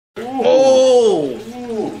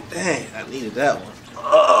Oh, dang, I needed that one.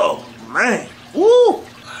 Oh, man. Woo.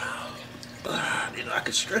 You know, I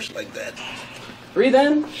could stretch like that. Breathe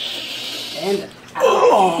in. And out.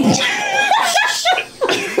 Oh.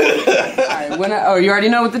 Alright, you already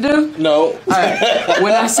know what to do? No. Alright,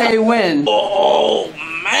 when I say when. Oh,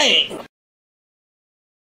 man.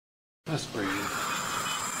 That's pretty good.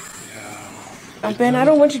 Ben, I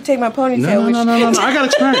don't want you to take my ponytail. No. I got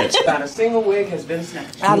experience. Not a single wig has been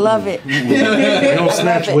snatched. I love it. We don't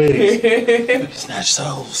snatch wigs. Snatch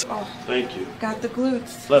souls. Oh, Thank you. got the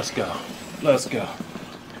glutes. Let's go. Let's go.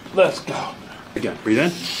 Let's go. Again, breathe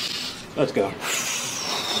in. Let's go.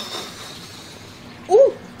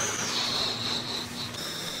 Ooh.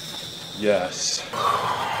 Yes. A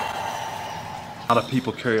lot of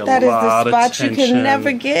people carry a That lot is the of spot tension. you can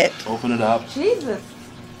never get. Open it up. Jesus.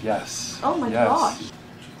 Yes. Oh my yes. gosh.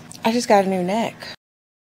 I just got a new neck.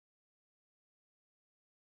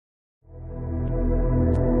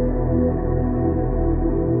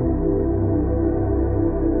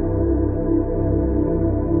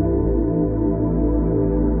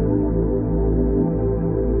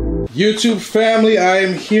 YouTube family, I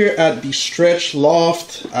am here at the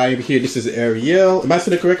StretchLoft. I am here. This is Ariel. Am I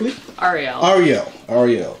saying it correctly? Ariel.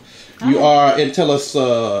 Ariel. You are, and tell us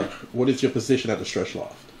what is your position at the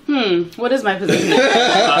StretchLoft? What is my position?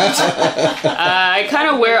 I kind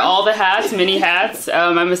of wear all the hats, many hats.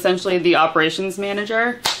 I'm essentially the operations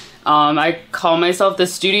manager. I call myself the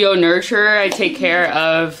studio nurturer. I take care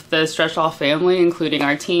of the StretchLoft family, including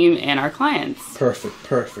our team and our clients.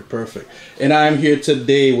 Perfect. And I'm here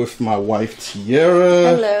today with my wife,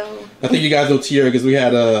 Tiara. Hello. I think you guys know Tiara because we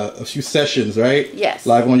had a few sessions, right? Yes.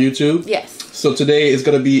 Live on YouTube? Yes. So today is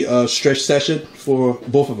going to be a stretch session for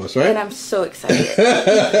both of us, right? And I'm so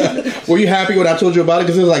excited. Were you happy when I told you about it?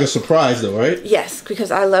 Because it was like a surprise though, right? Yes,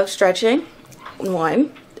 because I love stretching,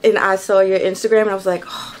 one. And I saw your Instagram and I was like,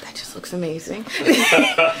 oh, that just looks amazing.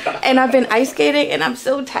 And I've been ice skating and I'm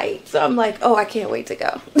so tight. So I'm like, oh, I can't wait to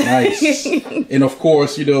go. Nice. And of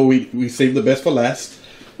course, you know, we saved the best for last.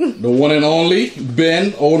 The one and only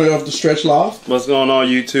Ben, owner of the StretchLoft. What's going on,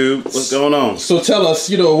 YouTube? What's going on? So tell us,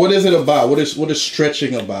 you know, what is it about? What is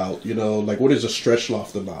stretching about? You know, like what is the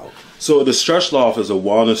StretchLoft about? So the StretchLoft is a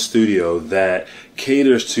wellness studio that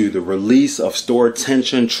caters to the release of stored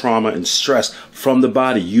tension, trauma, and stress from the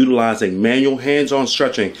body, utilizing manual hands-on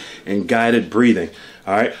stretching and guided breathing.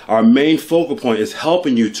 All right. Our main focal point is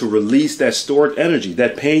helping you to release that stored energy,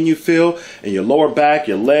 that pain you feel in your lower back,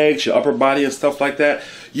 your legs, your upper body, and stuff like that.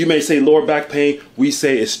 You may say lower back pain. We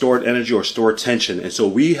say it's stored energy or stored tension. And so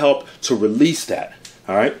we help to release that.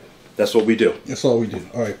 All right. That's what we do. That's all we do.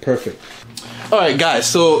 All right. Perfect. All right, guys.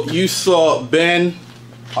 So you saw Ben,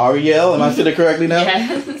 Ariel. Am I saying it correctly now?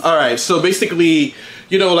 Yes. All right. So basically,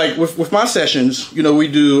 you know, like with my sessions, you know, we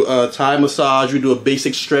do Thai massage, we do a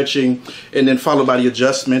basic stretching, and then followed by the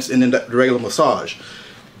adjustments, and then the regular massage.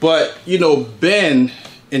 But, you know, Ben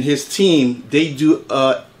and his team, they do,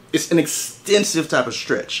 it's an extensive type of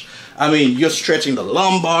stretch. I mean, you're stretching the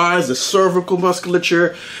lumbars, the cervical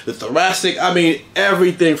musculature, the thoracic, I mean,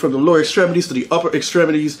 everything from the lower extremities to the upper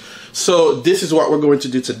extremities. So this is what we're going to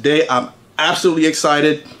do today. I'm absolutely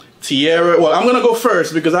excited. Tiara, well, I'm going to go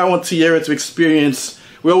first because I want Tiara to experience.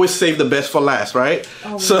 We always save the best for last, right?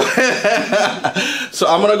 Oh, so, so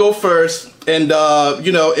I'm gonna go first, and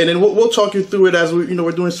you know, and then we'll talk you through it as we, you know,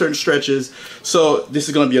 we're doing certain stretches. So this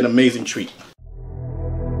is gonna be an amazing treat.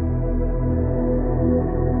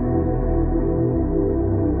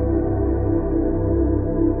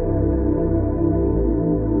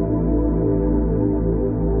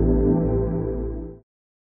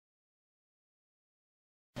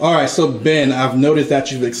 All right, so Ben, I've noticed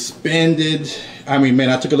that you've expanded. I mean, man,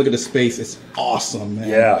 I took a look at the space. It's awesome, man.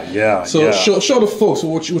 Yeah. So show the folks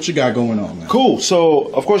what you got going on, man. Cool.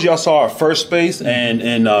 So, of course, y'all saw our first space, and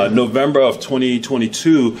in November of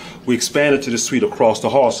 2022, we expanded to the suite across the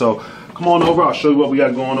hall. So, come on over. I'll show you what we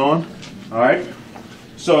got going on. All right.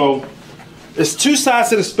 So, it's two sides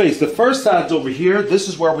to the space. The first side's over here. This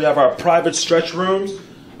is where we have our private stretch rooms.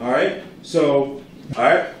 All right. So, all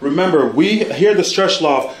right. Remember, we here at the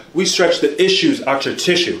StretchLoft, we stretch the issues out your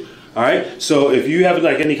tissue. All right. So if you have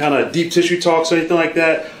like any kind of deep tissue talks or anything like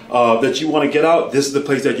that that you want to get out, this is the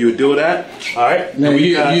place that you would do it at. All right. Now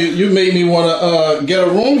you made me want to get a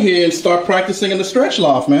room here and start practicing in the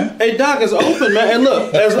StretchLoft, man. Hey, Doc, it's open, man. And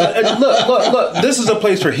look, look. This is a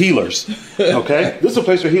place for healers. Okay. This is a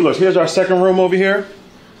place for healers. Here's our second room over here.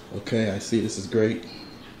 Okay, I see. This is great.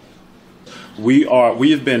 We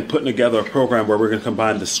have been putting together a program where we're going to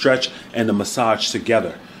combine the stretch and the massage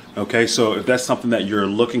together. Okay, so if that's something that you're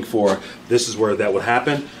looking for, this is where that would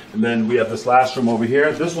happen. And then we have this last room over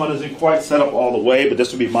here. This one isn't quite set up all the way, but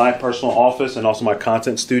this would be my personal office and also my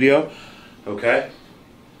content studio. Okay.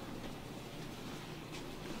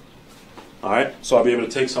 All right, so I'll be able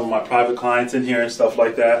to take some of my private clients in here and stuff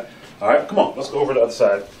like that. All right, come on, let's go over to the other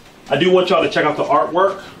side. I do want y'all to check out the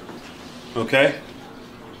artwork. Okay.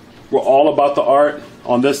 We're all about the art.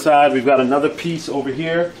 On this side, we've got another piece over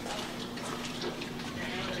here.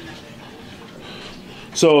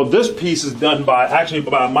 So this piece is done by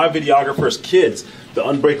my videographer's kids, the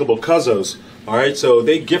Unbreakable Cuzzos. All right, so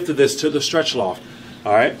they gifted this to the StretchLoft.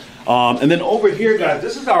 All right, and then over here, guys,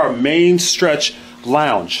 this is our main stretch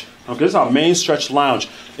lounge. Okay, this is our main stretch lounge.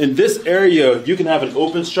 In this area, you can have an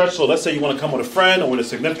open stretch. So let's say you want to come with a friend or with a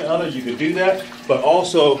significant other, you can do that. But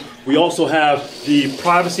also, we also have the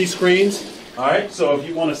privacy screens. All right, so if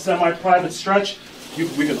you want a semi-private stretch,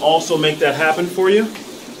 we can also make that happen for you.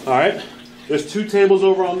 All right. There's 2 tables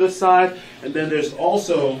over on this side, and then there's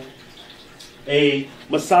also a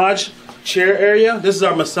massage chair area. This is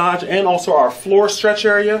our massage and also our floor stretch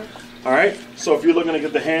area. All right, so if you're looking to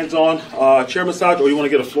get the hands-on chair massage or you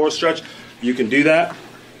want to get a floor stretch, you can do that.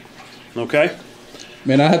 Okay.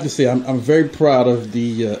 Man, I have to say, I'm very proud of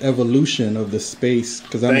the evolution of the space,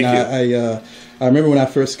 because I remember when I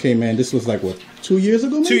first came in, this was like, what, 2 years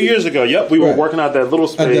ago? Maybe? 2 years ago, yep. We were working out that little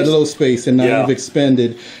space. At that little space, and now you've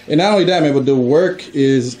expanded. And not only that, man, but the work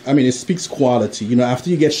is, I mean, it speaks quality. You know, after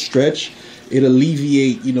you get stretched, it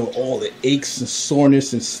alleviate, you know, all the aches and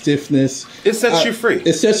soreness and stiffness. It sets you free.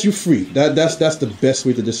 It sets you free. That's the best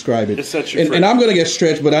way to describe it. It sets you free. And I'm gonna get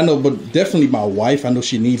stretched, but definitely my wife, I know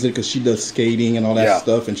she needs it because she does skating and all that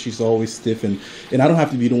stuff, and she's always stiff, and I don't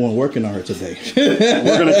have to be the one working on her today.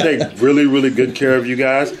 We're gonna take really, really good care of you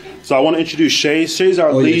guys. So I want to introduce Shay. Shay's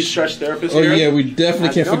our lead stretch therapist here. Oh yeah, we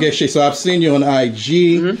definitely can't forget Shay. So I've seen you on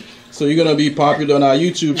IG. So you're gonna be popular on our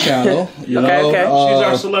YouTube channel. You know? Okay. She's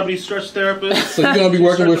our celebrity stretch therapist. So you're gonna be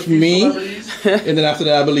working with me, and then after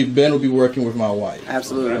that, I believe Ben will be working with my wife.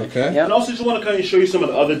 Absolutely. Okay. Yep. And also, just want to kind of show you some of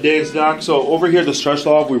the other digs, Doc. So over here, the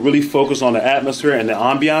StretchLoft, we really focus on the atmosphere and the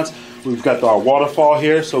ambiance. We've got our waterfall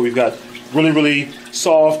here, so we've got really, really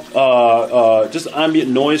soft, just ambient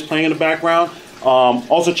noise playing in the background.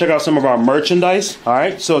 Also, check out some of our merchandise. All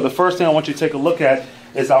right. So the first thing I want you to take a look at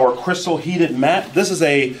is our crystal heated mat. This is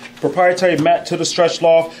a proprietary mat to the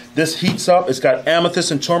StretchLoft. This heats up. It's got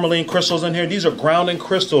amethyst and tourmaline crystals in here. These are grounding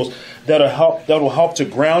crystals that will help to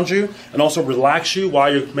ground you and also relax you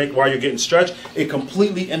while you're getting stretched. It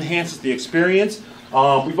completely enhances the experience.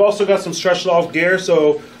 We've also got some StretchLoft gear,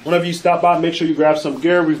 so whenever you stop by, make sure you grab some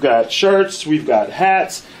gear. We've got shirts, we've got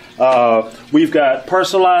hats, we've got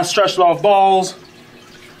personalized StretchLoft balls.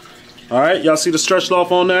 All right, y'all see the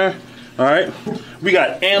StretchLoft on there? All right, we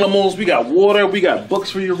got animals, we got water, we got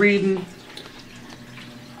books for your reading.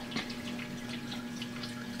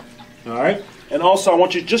 All right, and also I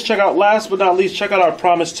want you to just check out, last but not least, check out our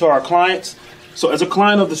promise to our clients. So as a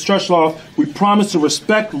client of the StretchLoft, we promise to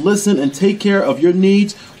respect, listen, and take care of your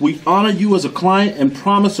needs. We honor you as a client and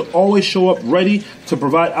promise to always show up ready to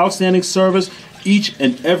provide outstanding service each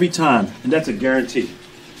and every time. And that's a guarantee.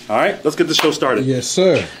 All right, let's get the show started. Yes,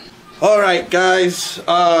 sir. All right, guys.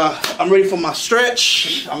 I'm ready for my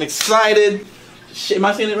stretch. I'm excited. Am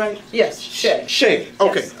I saying it right? Yes, Shay. Shay.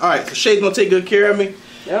 Okay. Yes. All right. So Shay's gonna take good care of me.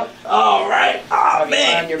 Yep. All right. Oh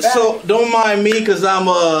man. So don't mind me, cause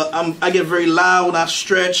I get very loud when I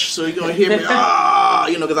stretch. So you're gonna hear me.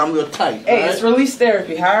 Cause I'm real tight. Hey, right? it's release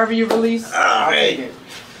therapy. However you release, All I'll right. take it.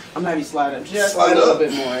 I'm gonna have you slide up just Slide a little up.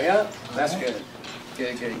 bit more. Yep. That's good.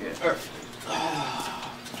 Good.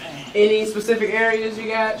 Any specific areas you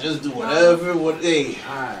got? Just do whatever. All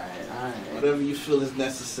right. Whatever you feel is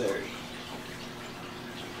necessary.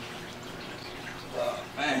 Oh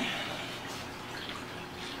man.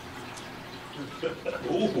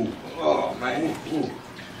 Ooh. Oh man. Ooh.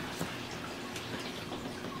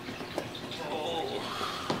 All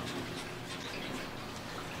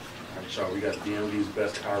right, y'all, we got DMV's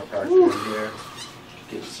best chiropractor in here.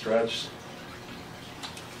 Get stretched.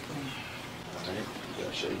 All right,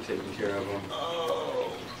 gotta show you taking care of them.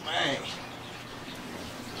 Oh man.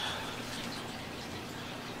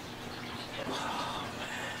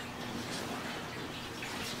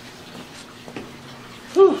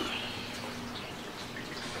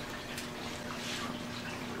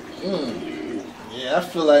 Yeah, I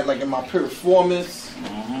feel like in my performance.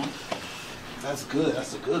 That's good.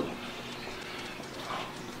 That's a good one.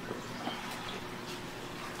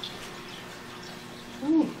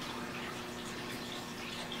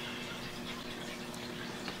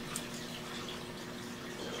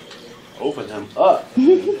 Open him up. There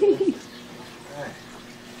you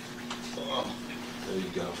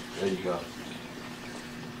go. There you go.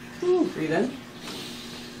 Breathe in.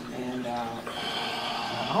 And out.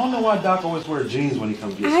 I don't know why Doc always wears jeans when he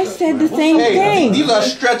comes to get I stretched, said man. the same Hey, thing. these are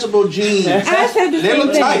stretchable jeans. I said the They same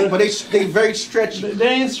look thing. tight, but they very stretchy. They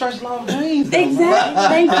ain't StretchLoft jeans. though, man. Exactly.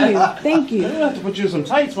 Thank you. Thank You you. have to put you in some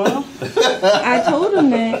tights, man. I told him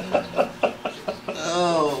that.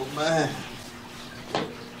 Oh man.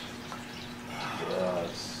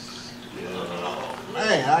 Yes.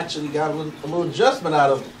 Man, I actually got a little adjustment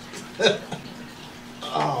out of it.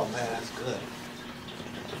 Oh man, that's good.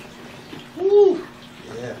 Woo.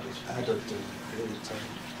 Yeah, I had to do really tight.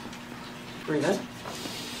 breathe in.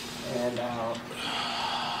 And out.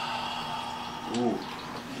 Ooh.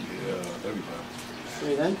 Yeah, there we go.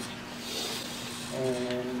 Breathe in.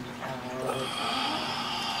 And out.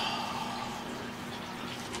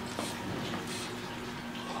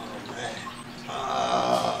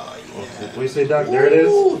 Oh yeah. What do you say, Doc? There it is.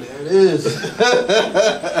 Ooh, there it is.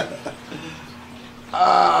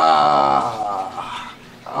 Ah.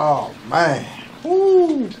 Oh man.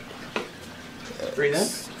 Woo. Breathe in.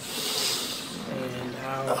 And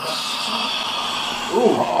out.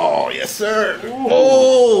 Oh yes, sir.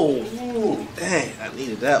 Oh. Dang, I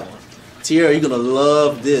needed that one. Tierra, you're gonna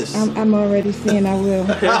love this. I'm already saying I will.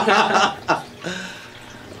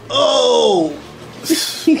 Oh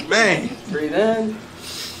man. Breathe in.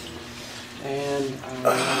 And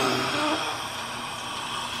out.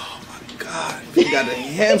 God, you got the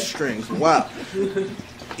hamstrings. Wow.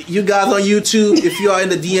 You guys on YouTube, if you are in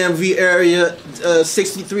the DMV area,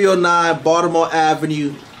 6309 Baltimore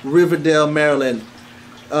Avenue, Riverdale, Maryland.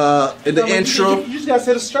 In the intro, You just gotta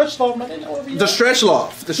say the StretchLoft, man. They know where we the at.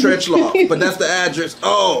 StretchLoft, but that's the address.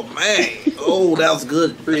 Oh man, oh that was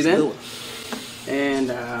good. Breathe That's in. good. And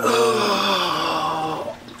out.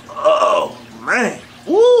 Oh man,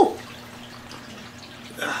 woo!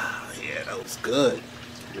 Ah, yeah, that was good.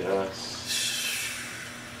 Yes.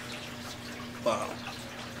 Wow.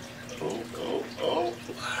 Oh. Wow.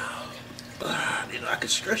 You know, I could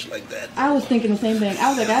stretch like that. I was thinking the same thing. I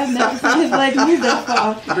was like, I've never seen his legs move that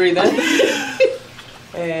far. Breathe in.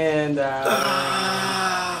 And out.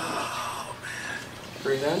 Oh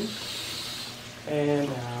Breathe in. And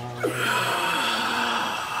out.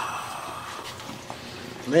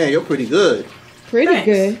 man, you're pretty good. Pretty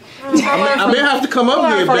good. I may have to come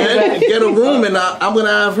up here, man, and get a room, and I'm gonna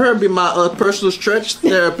have her be my personal stretch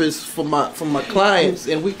therapist for my clients,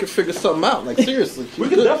 and we can figure something out. Like seriously, We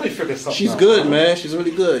can definitely figure something she's out. good, man. She's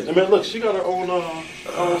really good. I mean, look, she got her own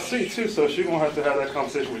seat too, so she's gonna have to have that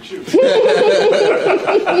conversation with you. She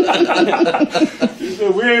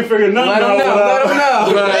said, we ain't figured nothing Let out. him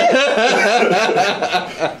know. Let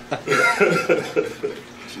him know.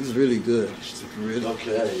 She's really good. She's really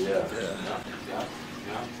Okay, yeah.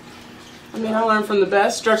 I mean, I learned from the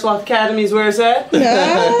best. StretchLoft Academy is where it's at.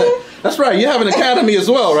 That's right. You have an academy as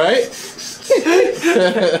well, right?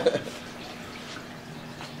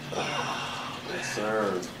 Yes,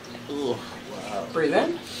 sir. Ooh, wow. Breathe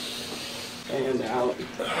in. And out.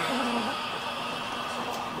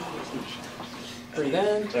 Breathe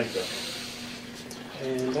in. Thank you.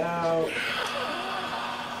 And out.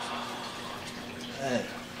 Man,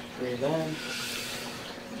 Breathe in.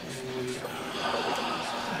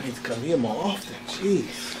 I need to come here more often.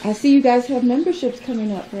 Jeez. I see you guys have memberships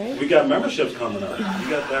coming up, right? We got memberships coming up. You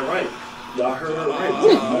got that right. Y'all heard it right.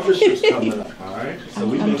 We got memberships coming up. All right. So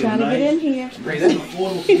we I'm make it trying to get in nice. here. Breathe in.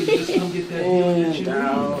 Affordable for you to just come get that deal that you And need.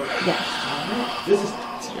 out. Yes. This is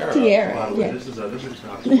Tierra. Tierra, By the way, yeah. this is Doc's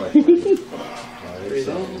wife. Right? Breathe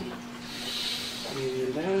So in.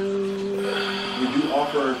 And out. we do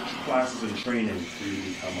offer classes and training for you to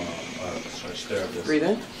become a stretch therapist. Breathe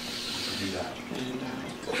in. You can do that. And out.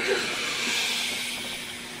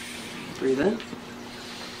 Breathe in.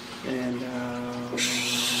 And out.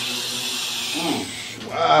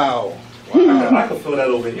 Wow. I can feel that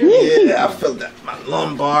over here. Yeah, I felt that. My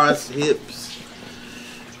lumbars, hips,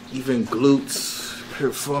 even glutes,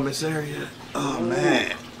 performance area. Oh man.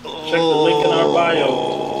 Check the link in our bio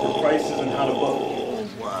for prices and how to book. Oh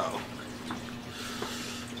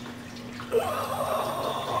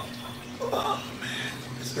wow.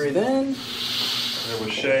 Breathe in. There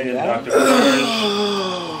was Shay and Dr. Clerge.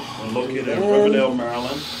 We're located in Riverdale,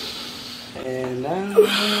 Maryland. And out.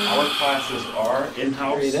 Our classes are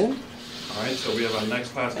in-house. Breathe in. All right, so we have our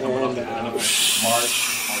next class coming up at the end of March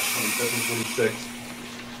 25th and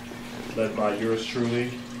 26th, led by yours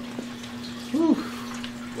truly.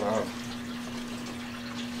 Wow.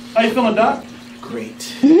 How you feeling, Doc?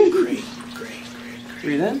 Great.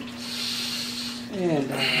 Breathe in.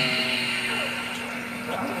 And out.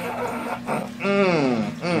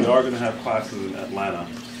 We are going to have classes in Atlanta.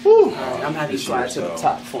 All right, I'm happy to slide to the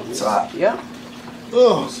top for me. Top. Yeah.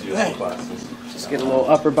 Oh, See your man. classes. Just get a little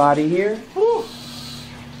upper body here.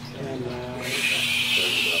 And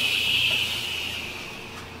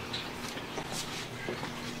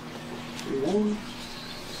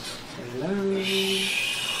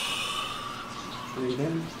breathe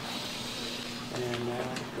in. And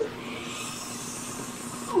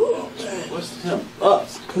What's him up?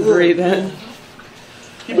 breathe in.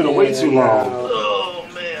 Keep it away too long. Oh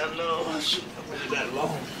man, no, I shouldn't have waited that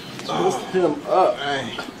long. Twist him up.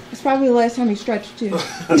 It's probably the last time he stretched too.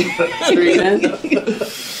 Breathe in.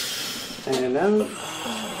 And out.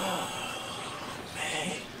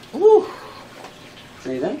 Woo.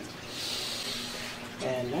 Breathe in.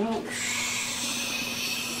 And out.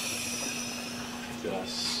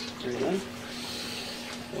 Yes. Breathe in.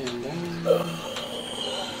 And down.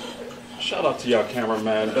 Shout out to y'all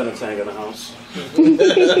cameraman, Benetang in the house.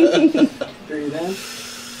 Breathe in.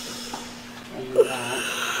 And out.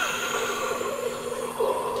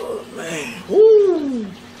 Woo.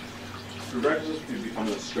 Directors can become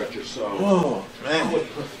a stretcher, so Oh, I man. would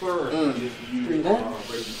prefer if you Breathe in.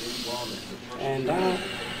 And out.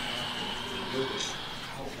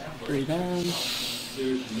 Breathe in.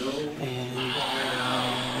 There's no And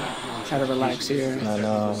try to relax here. I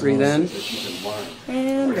know. Breathe in. that you can learn.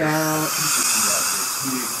 And out.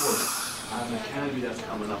 I have an academy that's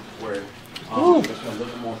coming up where there's going to be a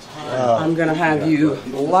little more time. I'm gonna have you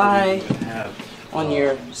lie Have on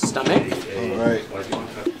your stomach. All right.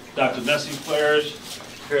 Dr. Nessie Clerge,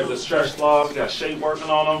 here at the StretchLoft. We got Shay working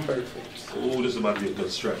on them. Ooh, this is about to be a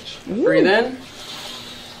good stretch. Breathe in.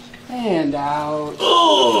 And out.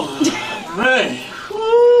 Man.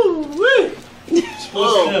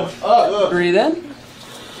 Breathe in.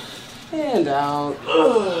 And out.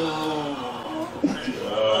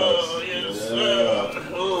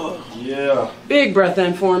 Yeah. Big breath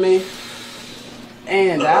in for me.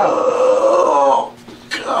 And out.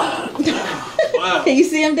 Can you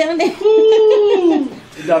see him down there?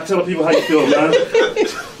 Doc, tell the people how you feel, man.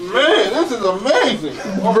 Man, this is amazing.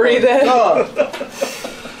 Breathe in. God.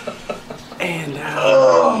 And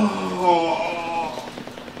out.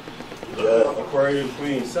 Aquarium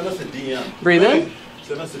Queen, send us a DM. Breathe in.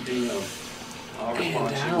 Send us a DM. I'll respond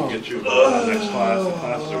to you out. and get you the next class. The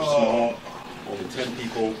classes are small, only 10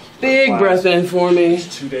 people. Big Class. breath in for me.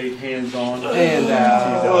 2-day hands-on. And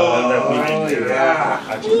out. That weekend, yeah.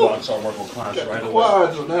 I just go out and start working with clients right away.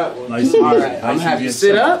 Quads on that one. Nice and All easy. right, I'm Nice gonna have and you easy.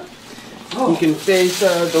 sit up. You can face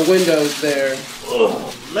the windows there.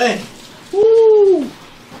 Oh, man. Woo.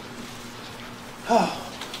 Oh,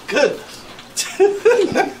 goodness.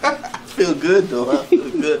 Feel good, though. I feel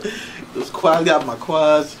good. Those quads, got my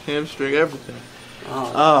quads, hamstring, everything.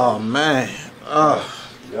 Oh, man. Oh,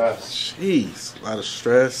 Yes. jeez. A lot of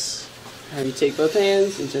stress. Have you take both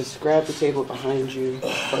hands and just grab the table behind you.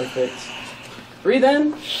 Perfect. Breathe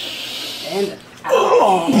in. And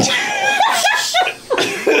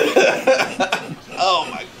Oh,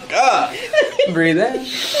 my God. breathe in.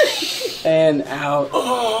 And out.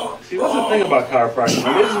 See, that's the thing about chiropractic,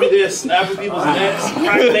 man. They just be there snapping people's necks,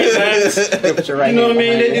 cracking their necks. Put your right You know what I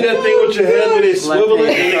mean? hand They do that thing with your head where they Left swivel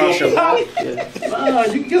it hand and across they your go pop. back. Yeah. Ah,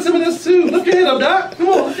 you can get some of this too. Lift your head up, Doc. Come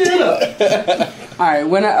on, lift your head up. All right.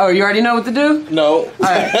 You already know what to do? No. All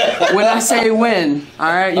right. When I say when, all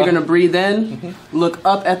right, you're gonna breathe in, look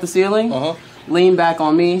up at the ceiling, lean back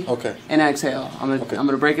on me, Okay. and exhale. I'm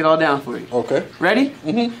gonna break it all down for you. Okay. Ready?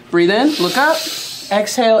 Breathe in, look up,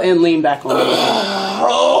 exhale, and lean back on me.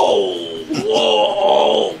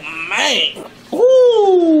 Oh, man.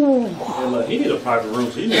 Woo. And look, he need a private room,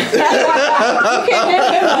 so he needs You're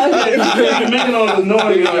making all this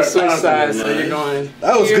noise. You're going switch sides, so you're going.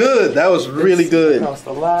 That was good. That was really good. Across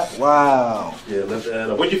the lap. Wow. Yeah, lift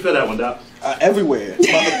that up. Where'd you feel that one, Doc? Everywhere.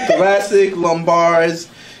 My thoracic, lumbars,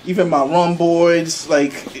 even my rhomboids.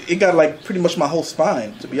 Like, it got like pretty much my whole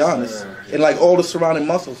spine, to be honest. And like all the surrounding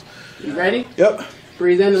muscles. You ready? Yep.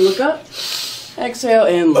 Breathe in and look up. Exhale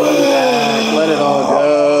and lean back. Let it all go.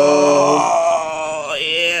 Oh,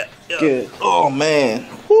 yeah. Good. Oh, man.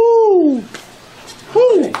 Woo.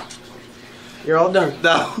 Woo. You're all done.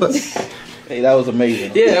 That was, hey, that was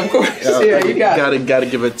amazing. Yeah, of course. Yeah, you got it. Gotta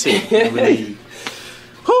give it a tip.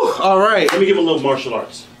 Whew. All right. Let me give him a little martial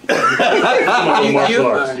arts. Martial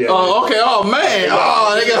arts. Yeah. Oh, okay. Oh, man.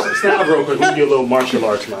 Oh, they got. Stop real quick. Let me give a little martial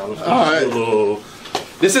arts, man. All right. Little...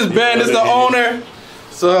 This is Ben. This is the owner.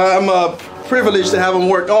 So I'm privileged to have him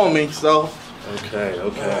work on me. So. Okay.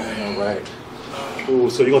 All right. Ooh,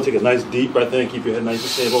 so you're gonna take a nice deep breath in, keep your head nice and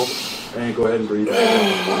stable, and go ahead and breathe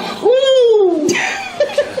out. Woo.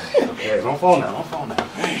 Okay, don't fall now.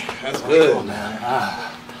 That's good. All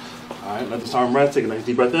right, let this arm rest. Take a nice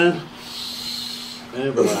deep breath in,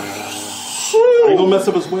 and relax. I ain't gonna mess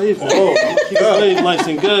up his wave. Oh, I'm gonna keep his wave nice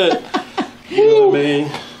and good. You know what I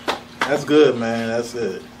mean? That's good, man. That's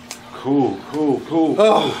it. Cool.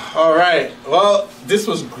 Oh, all right. Well, this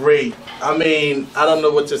was great. I mean, I don't know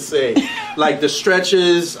what to say. Like the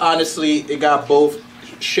stretches, honestly, it got both.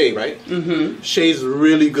 Shay, right? Mm-hmm. Shay's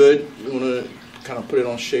really good. You wanna kind of put it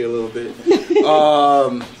on Shay a little bit.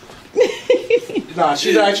 Nah,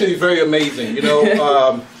 she's actually very amazing. You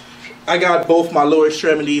know, I got both my lower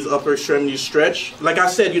extremities, upper extremities stretch. Like I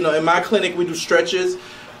said, you know, in my clinic we do stretches,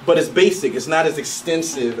 but it's basic. It's not as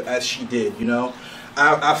extensive as she did. You know.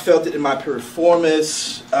 I felt it in my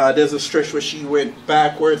piriformis. There's a stretch where she went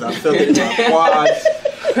backwards. I felt it in my quads.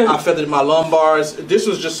 I felt it in my lumbars. This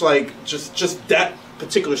was just like just that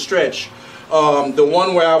particular stretch. The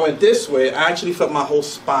one where I went this way, I actually felt my whole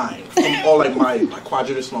spine, from all like my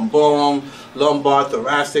quadratus lumborum, lumbar,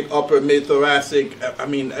 thoracic, upper, mid thoracic. I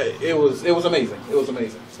mean, it was amazing. It was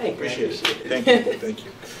amazing. Appreciate it. Thank you. Thank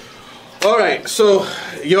you. All right, so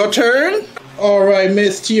your turn. All right,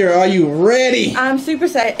 Miss Tiara, are you ready? I'm super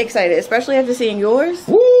excited, especially after seeing yours.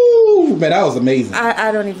 Woo, man, that was amazing.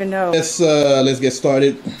 I don't even know. Let's get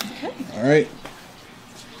started. Okay. All right.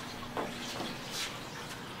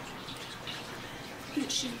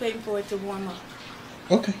 She's waiting for it to warm up.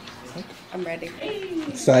 Okay. I'm ready.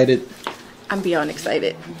 Excited. I'm beyond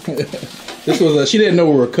excited. This was she didn't know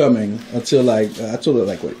we were coming until like I told her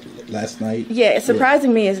like what, last night. Yeah,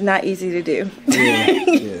 surprising me is not easy to do.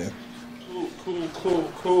 Yeah.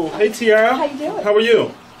 Cool. Hey Tiara. How you doing? How are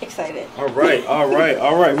you? Excited. All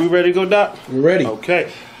right. We ready to go, Doc? We're ready.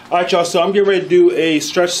 Okay. All right, y'all. So I'm getting ready to do a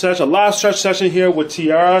live stretch session here with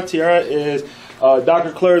Tiara. Tiara is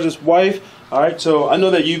Dr. Clerge's wife. All right. So I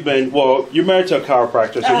know that you're married to a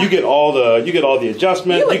chiropractor, so you get all the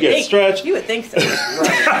adjustment. You get stretch. You would think so.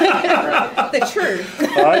 Right. The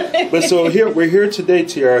truth. All right. But so we're here today,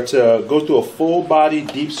 Tiara, to go through a full body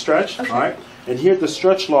deep stretch. Okay. All right. And here at the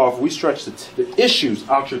StretchLoft, we stretch the issues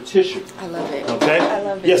out your tissue. I love it. Okay? I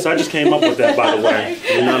love it. Yes, I just came up with that, by the way.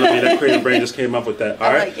 You know what I mean? That creative brain just came up with that.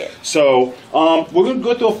 All right? I like it. So, we're going to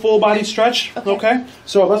go through a full body stretch. Okay?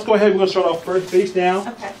 So, let's go ahead. We're going to start off first, face down.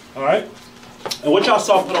 Okay. All right? And what y'all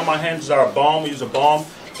saw put on my hands is our balm. We use a balm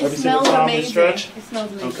every single time we stretch. It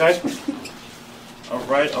smells amazing. Okay? All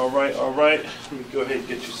right. Let me go ahead and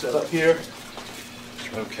get you set up here.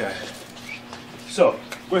 Okay. So,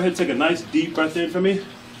 go ahead and take a nice deep breath in for me.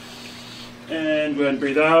 And go ahead and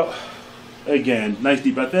breathe out. Again, nice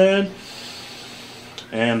deep breath in.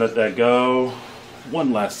 And let that go.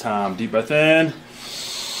 One last time. Deep breath in.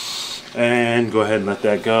 And go ahead and let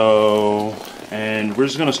that go. And we're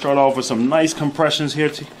just going to start off with some nice compressions here,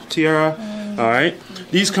 Tiara. All right.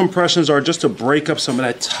 These compressions are just to break up some of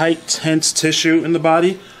that tight, tense tissue in the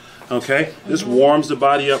body. Okay. This warms the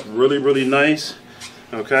body up really, really nice.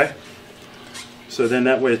 Okay. So then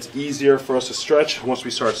that way it's easier for us to stretch once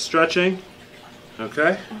we start stretching.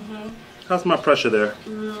 Okay? How's my pressure there?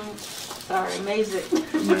 Sorry, amazing.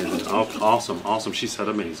 Amazing. Awesome. She said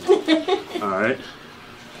amazing. All right.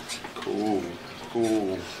 Cool.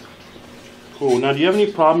 Now, do you have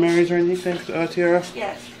any problem areas or anything, Tiara?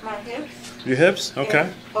 Yes, my hips. Your hips?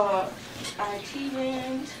 Okay. IT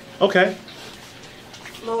band. Okay.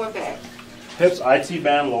 Lower back. Hips, IT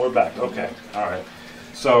band, lower back. Okay. All right.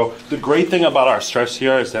 So the great thing about our stretch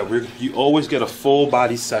here is that you always get a full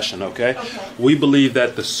body session, okay? We believe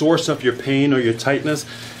that the source of your pain or your tightness,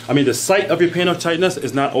 the site of your pain or tightness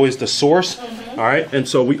is not always the source, all right? And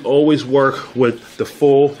so we always work with the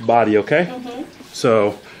full body, okay?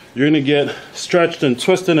 So you're gonna get stretched and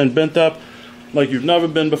twisted and bent up like you've never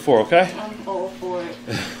been before, okay? I'm all for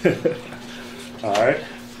it. All right,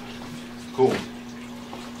 cool.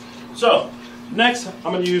 So, next,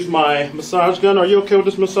 I'm going to use my massage gun. Are you okay with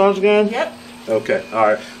this massage gun? Yep. Okay, all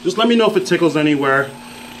right. Just let me know if it tickles anywhere.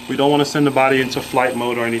 We don't want to send the body into flight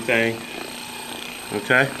mode or anything.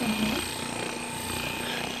 Okay?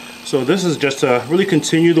 So this is just to really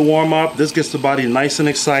continue the warm up. This gets the body nice and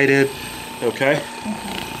excited. Okay?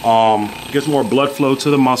 Gets more blood flow to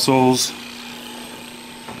the muscles.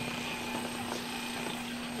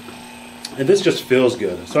 And this just feels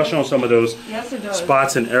good, especially on some of those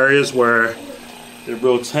spots and areas where they're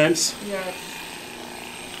real tense. Yes.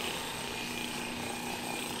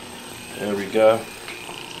 There we go.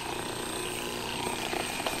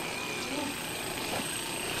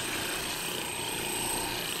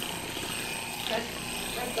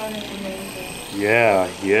 That gun is amazing.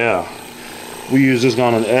 Yeah. We use this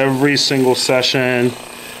gun on every single session.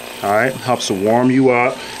 All right, helps to warm you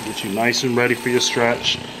up, get you nice and ready for your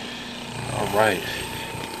stretch. All right.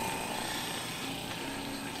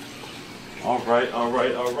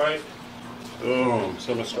 Boom.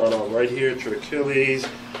 So I'm gonna start off right here at your Achilles.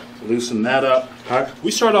 Loosen that up. All right.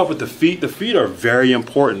 We start off with the feet. The feet are very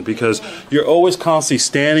important because you're always constantly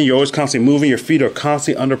standing, you're always constantly moving, your feet are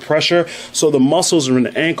constantly under pressure. So the muscles in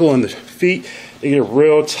the ankle and the feet, they get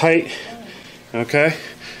real tight. Okay.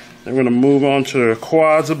 Then we're gonna move on to the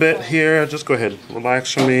quads a bit here. Just go ahead,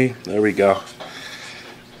 relax for me. There we go.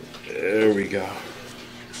 There we go.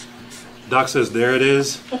 Doc says, there it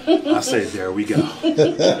is. I say, there we go.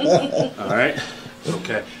 All right.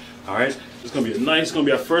 Okay. All right. It's gonna be it's gonna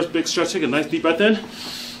be our first big stretch. Take a nice deep breath in,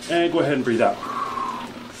 and go ahead and breathe out.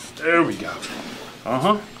 There we go.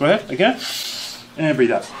 Go ahead again, and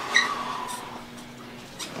breathe out.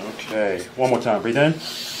 Okay, one more time. Breathe in,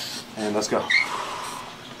 and let's go.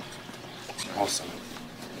 Awesome.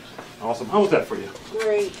 Awesome. How was that for you?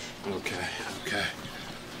 Great. Okay. Okay.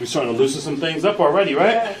 We're starting to loosen some things up already,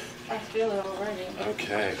 right? Yes, I feel it already.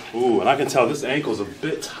 Okay. Ooh, and I can tell this ankle's a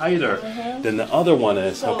bit tighter than the other one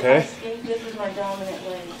is. So Okay. this is my dominant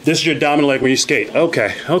leg. This is your dominant leg when you skate.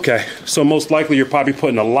 Okay, okay. So most likely you're probably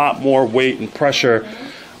putting a lot more weight and pressure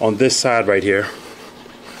on this side right here.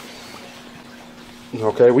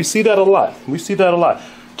 Okay, we see that a lot. We see that a lot.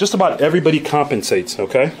 Just about everybody compensates,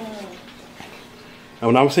 okay? And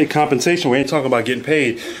when I say compensation, we ain't talking about getting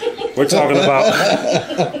paid. We're talking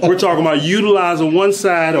about utilizing one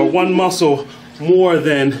side or one muscle more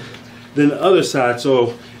than the other side.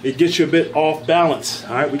 So it gets you a bit off balance.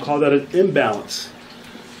 All right, we call that an imbalance.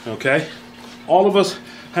 Okay, all of us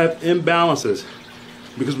have imbalances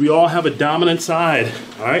because we all have a dominant side.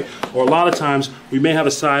 All right, or a lot of times we may have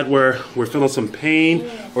a side where we're feeling some pain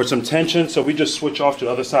or some tension, so we just switch off to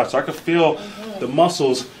the other side. So I can feel the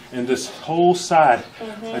muscles in this whole side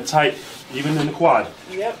are tight, even in the quad.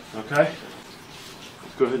 Yep. Okay.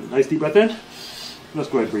 Go ahead, nice deep breath in. Let's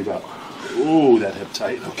go ahead and breathe out. Ooh, that hip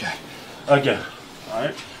tight. Okay. Again. All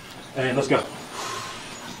right. And let's go.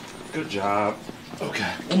 Good job.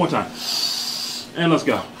 Okay. One more time. And let's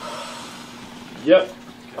go. Yep.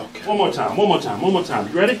 Okay. One more time. One more time. One more time.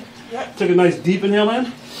 You ready? Yep. Take a nice deep inhale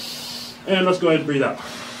in. And let's go ahead and breathe out.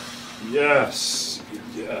 Yes.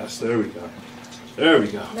 Yes. There we go. There we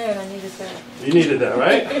go. Man, I needed that. You needed that,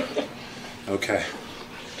 right? Okay.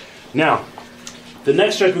 Now, the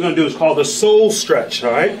next stretch we're going to do is called the soul stretch,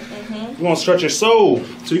 all right? You're going to stretch your soul.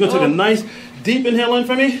 So you're going to take a nice deep inhale in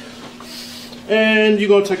for me. And you're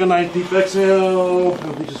going to take a nice deep exhale.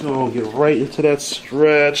 And we're just going to get right into that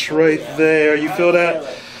stretch right there. You feel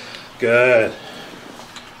that? Good.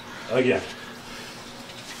 Again.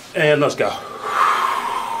 And let's go.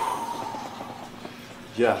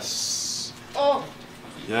 Yes. Oh.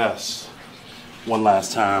 Yes. One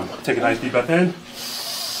last time. Take a nice deep breath in.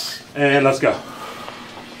 And let's go.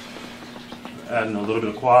 Adding a little bit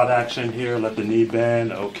of quad action here. Let the knee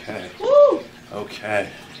bend. Okay. Woo. Okay.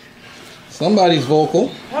 Somebody's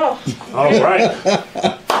vocal. Oh. All right.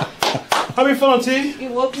 How are you feeling, T? You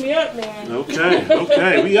woke me up, man. Okay.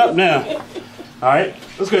 Okay. We up now. All right.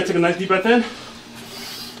 Let's go ahead and take a nice deep breath in.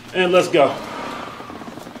 And let's go.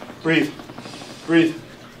 Breathe. Breathe.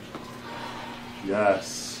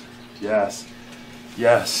 Yes. Yes.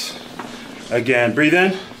 Yes. Again. Breathe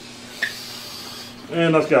in.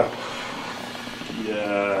 And let's go.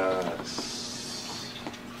 Yes.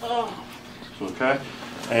 Oh. Okay.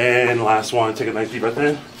 And last one. Take a nice deep breath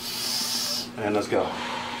in. And let's go.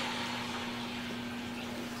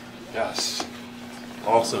 Yes.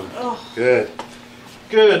 Awesome. Oh. Good.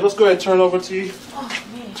 Good. Let's go ahead and turn over to you. Oh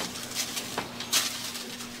man.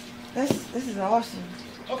 This is awesome.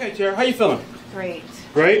 Okay, Tara. How you feeling? Great.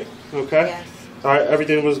 Great? Okay. Yes. All right.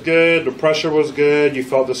 Everything was good. The pressure was good. You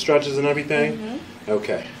felt the stretches and everything? Mm-hmm.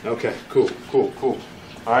 Okay. Okay. Cool. Cool. Cool.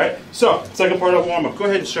 All right. So, second part of warm-up. Go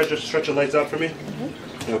ahead and stretch your legs out for me.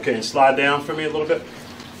 Mm-hmm. Okay. And slide down for me a little bit.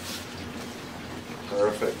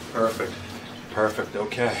 Perfect. Perfect. Perfect.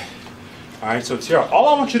 Okay. All right. So, Tara, all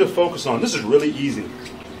I want you to focus on, this is really easy.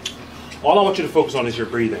 All I want you to focus on is your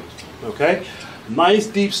breathing. Okay? Nice,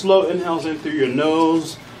 deep, slow inhales in through your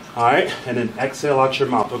nose. All right? And then exhale out your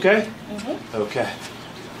mouth. Okay? Mm-hmm. Okay.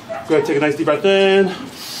 Go ahead, take a nice deep breath in.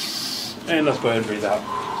 And let's go ahead and breathe out.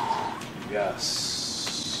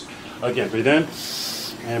 Yes. Again, breathe in.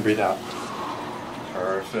 And breathe out.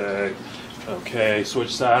 Perfect. Okay,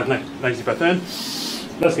 switch sides. Nice deep breath in.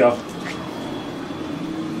 Let's go.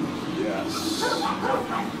 Yes.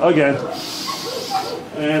 Again.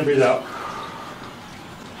 And breathe out.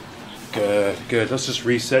 Good, good. Let's just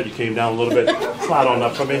reset. You came down a little bit. Slide on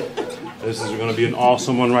up for me. This is going to be an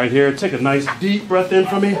awesome one right here. Take a nice deep breath in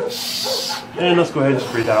for me. And let's go ahead and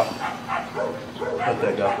just breathe out. Let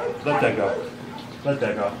that go. Let that go. Let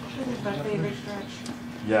that go. This is my favorite stretch.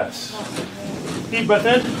 Yes. Deep breath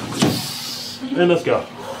And let's go.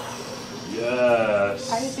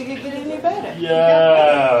 Yes. I didn't think it get any better.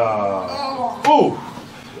 Yeah. Ooh.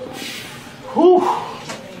 Whew.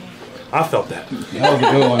 I felt that. That was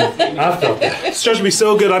a good one. I felt that. Stretch would be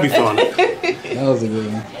so good, I'd be feeling it. That was a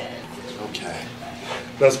good one. Okay.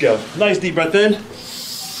 Let's go. Nice deep breath in.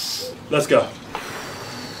 Let's go.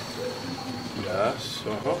 Yes.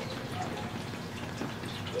 Uh-huh.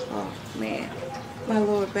 Oh man, my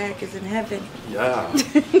lower back is in heaven. Yeah.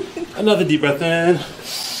 Another deep breath in.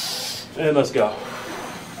 And let's go.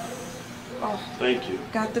 Oh, Thank you.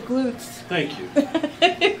 got the glutes. Thank you.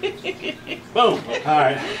 Boom. All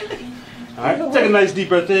right. All right. Take a nice deep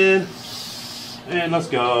breath in. And let's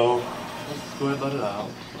go. Let's go ahead and let it out.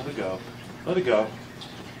 Let it go. Let it go.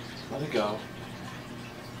 Let it go.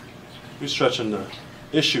 We're stretching the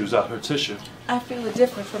issues out of her tissue. I feel a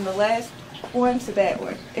difference from the last one to that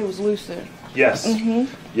one. It was looser. Yes.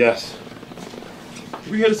 Yes.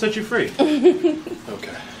 We're here to set you free.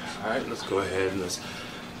 Okay. All right. Let's go ahead and let's.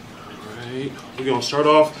 All right. We're gonna start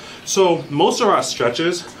off. So most of our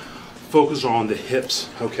stretches focus on the hips.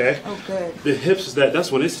 Okay. Oh, good. The hips is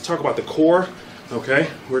that's when they talk about the core. Okay.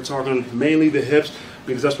 We're talking mainly the hips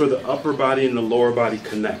because that's where the upper body and the lower body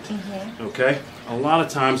connect. Okay. A lot of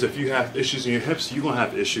times, if you have issues in your hips, you're gonna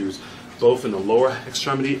have issues both in the lower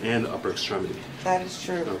extremity and the upper extremity. That is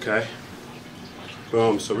true. Okay.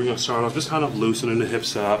 Boom. So we're gonna start off just kind of loosening the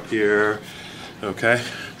hips up here. Okay.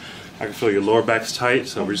 I can feel your lower back's tight,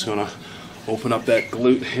 so we're just gonna open up that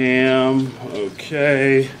glute ham.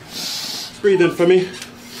 Okay. Breathe in for me.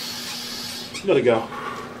 Let it go.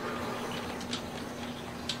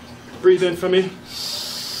 Breathe in for me.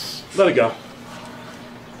 Let it go.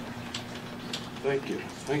 Thank you.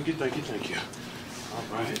 Thank you, thank you, thank you. All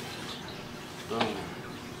right.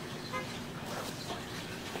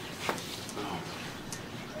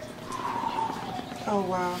 Oh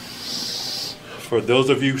wow. For those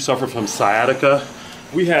of you who suffer from sciatica,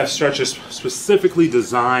 we have stretches specifically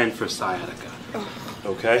designed for sciatica.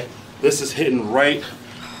 Okay? This is hitting right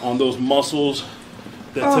on those muscles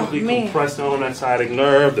that typically compress down on that sciatic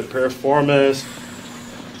nerve, the piriformis,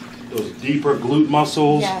 those deeper glute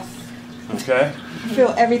muscles. Yes. Okay? I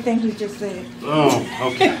feel everything he just said. Oh,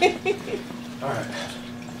 okay. All right.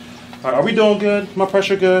 All right, are we doing good? My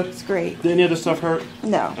pressure good? It's great. Did any of this stuff hurt?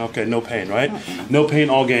 No. Okay, no pain, right? No pain,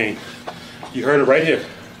 all gain. You heard it right here.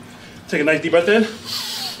 Take a nice deep breath in.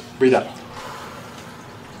 Breathe out.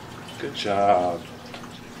 Good job.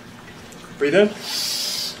 Breathe in.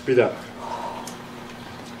 Breathe out.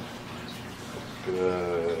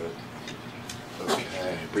 Good.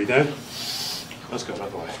 Okay, breathe in. Let's go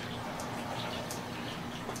another way.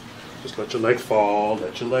 Just let your leg fall.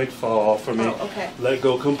 Let your leg fall for me. Oh, okay. Let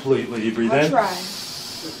go completely. Breathe I'll in. try.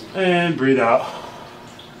 And breathe out.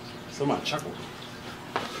 Somebody chuckle.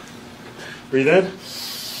 Breathe in.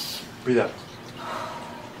 Breathe out.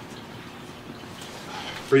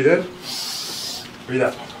 Breathe in. Breathe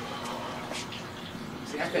out.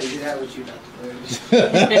 See, I couldn't do that with you, Dr.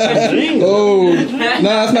 Oh,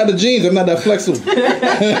 no, it's not the jeans. I'm not that flexible.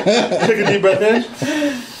 Take a deep breath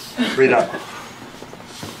in. Breathe out.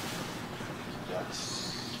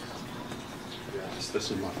 Yes. Yes,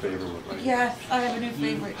 this is my favorite one right here. Yes, I have a new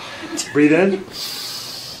favorite. Breathe in.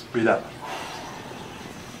 Breathe out.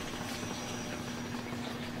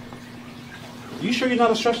 You sure you're not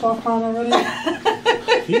a StretchLoft fan already?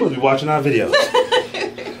 You must be watching our videos.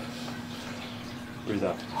 Breathe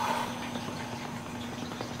out.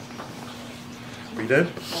 Breathe in.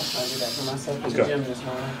 I'll try to do that for myself in Let's the go. gym this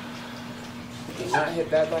morning. You cannot hit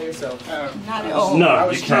that by yourself. Not at all. No, I you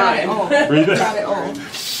was can't. trying. Breathe in. Not at all.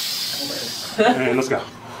 And let's go.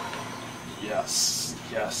 Yes,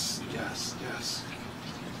 yes, yes, yes.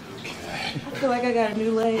 Okay. I feel like I got a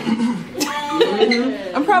new leg.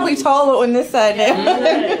 I'm probably taller on this side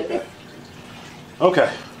now.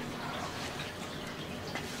 Okay.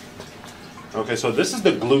 Okay, so this is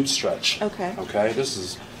the glute stretch. Okay. Okay, this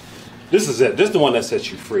is it. This is the one that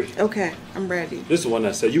sets you free. Okay, I'm ready. This is the one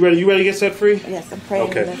that said, you ready to get set free? Yes, I'm praying.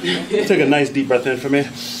 Okay. Definitely. Take a nice deep breath in for me.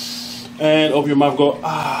 And open your mouth, go,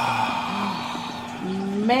 ah.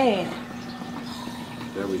 Man.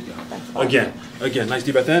 There we go. That's awesome. Again, nice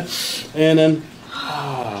deep breath in. And then,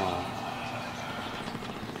 ah.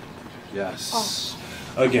 Yes.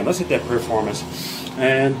 Again, let's hit that piriformis.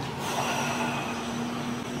 And,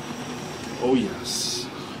 oh yes.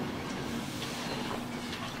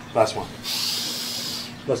 Last one.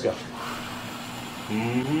 Let's go.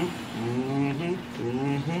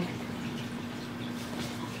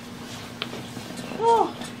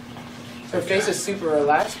 Oh, Her face is super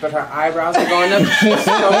relaxed, but her eyebrows are going up. She's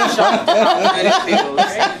so shocked how good it feels.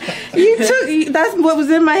 Right? That's what was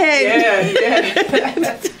in my head.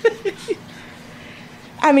 Yeah.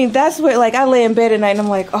 I mean, that's what, like, I lay in bed at night and I'm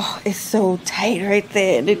like, oh, it's so tight right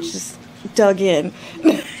there. And it just dug in.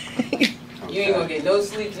 You ain't gonna get no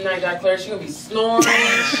sleep tonight, Dr. Claire. She gonna be snoring.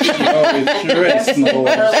 She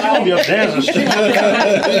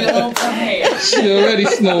already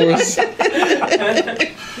snores.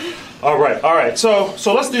 All right. So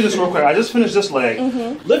let's do this real quick. I just finished this leg.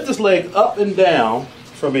 Lift this leg up and down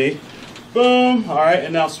for me. Boom. All right,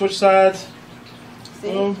 and now switch sides.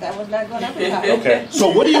 See, that was not going up and down. Okay. So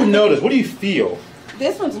what do you notice? What do you feel?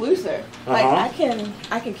 This one's looser. Like, I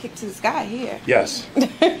can kick to the sky here. Yes.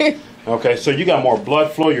 Okay, so you got more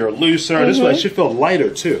blood flow. You're looser. This way, it should feel lighter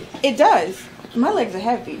too. It does. My legs are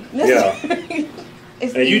heavy. Yeah.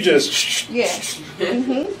 It's And you easy. just. Yeah.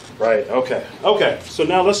 Right. Okay. Okay. So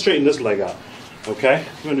now let's straighten this leg out. Okay.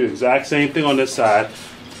 We're gonna do the exact same thing on this side.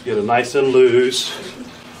 Get it nice and loose.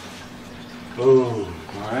 Boom.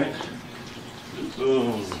 All right.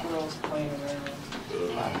 Boom. Squirrels playing around.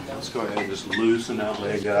 Let's go ahead and just loosen that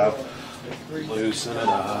leg up. Loosen it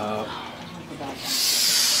up.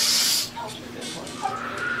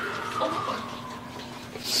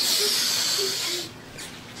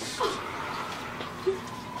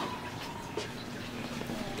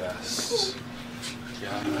 Yes.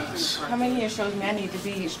 Yes. How many here shows me I need to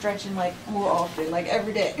be stretching like more often, like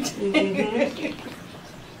every day?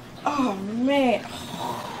 Oh man.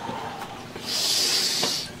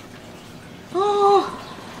 Oh.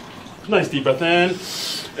 Nice deep breath in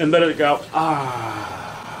and let it go.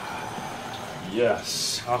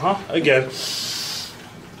 Yes. Again.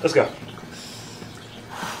 Let's go.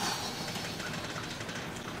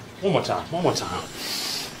 One more time.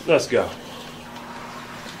 Let's go.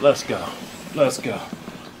 Let's go.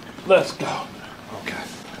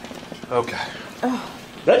 Okay.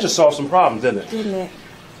 That just solved some problems, didn't it? Didn't it?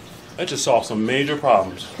 That just solved some major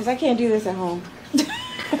problems. Because I can't do this at home.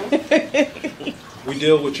 We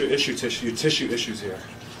deal with your tissue issues here.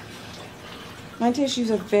 My tissues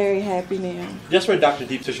are very happy now. That's where Dr.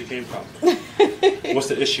 Deep Tissue came from. What's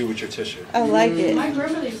the issue with your tissue? I like it. My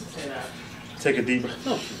grandmother used to say that. Take a deep breath.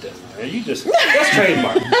 No, she didn't. Man. You just, that's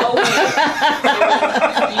trademark. Oh,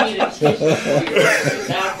 wait. You need a tissue for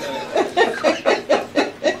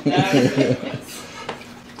your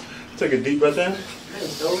Take a deep breath in.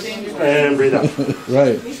 So dangerous. And breathe out.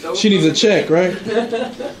 Right. She needs a check, right?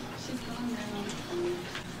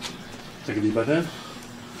 Take a deep breath in.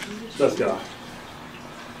 Let's go.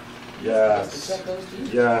 Yes.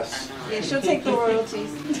 Yes. Yeah, she'll take the royalties.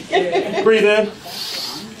 Breathe in.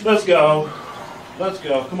 Let's go.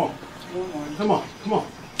 Come on.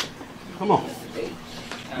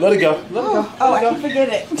 Let it go. Oh, I can forget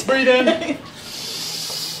it. Breathe in.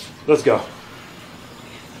 Let's go.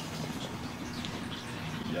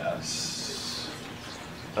 Yes.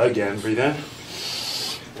 Again, breathe in.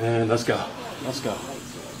 And let's go.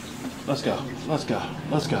 Oh,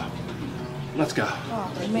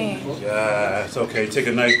 man. Yeah, it's okay. Take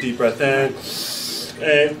a nice deep breath in.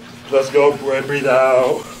 And let's go. Breathe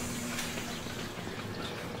out.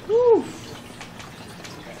 Woo.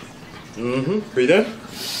 Breathe in.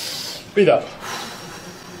 Breathe out.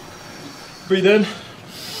 Breathe in.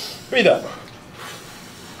 Breathe out.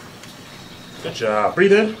 Good job.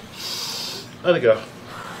 Breathe in. Let it go.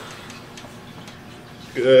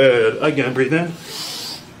 Good. Again, breathe in.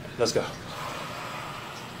 Let's go.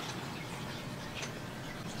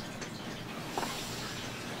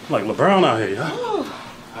 Like LeBron out here, huh? All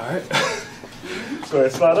right. Go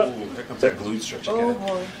ahead, slide up. Ooh, here comes that glute stretch again. Oh,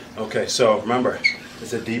 boy. Okay, so remember,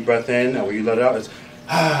 it's a deep breath in, and when you let it out, it's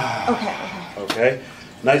Okay. Okay?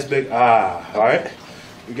 Nice big all right?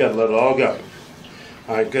 You gotta let it all go.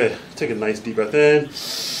 All right, good. Take a nice deep breath in,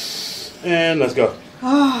 and let's go.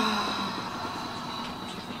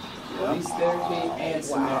 Release therapy and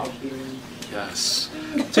somatic healing. Yes.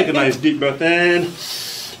 Take a nice deep breath in,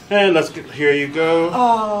 and let's get, here you go.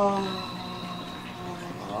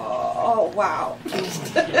 Oh, wow.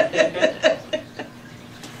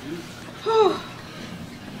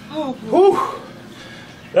 Whew.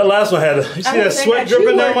 That last one had, you see that sweat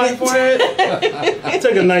dripping down my forehead?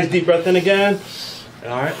 Take a nice deep breath in again. All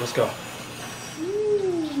right, let's go.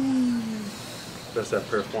 That's that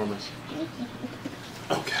performance.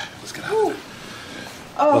 Okay, let's get out of there.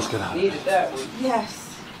 Let's get out of there. Needed that one.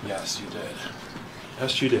 Yes. Yes, you did.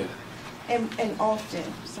 Yes, you did. And often.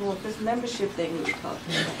 So with this membership thing we were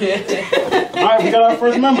talking about. All right, we got our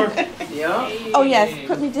first member. Yeah. Oh, yes.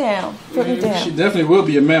 Put me down. Put me She down. definitely will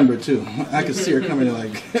be a member too. I can see her coming in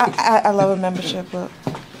like. I love a membership look.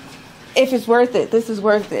 If it's worth it, this is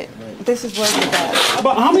worth it. This is worth it, guys.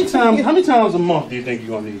 About how many times a month do you think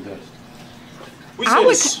you're gonna need this?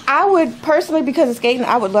 I would personally, because it's skating,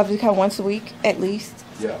 I would love to come once a week at least.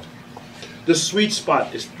 Yeah. The sweet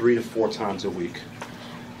spot is 3 to 4 times a week.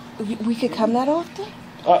 We could come that often?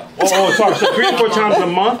 Sorry. So 3 to 4 times a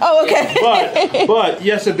month. Oh, okay. But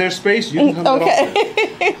yes, if there's space, you can come that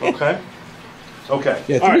often. Okay.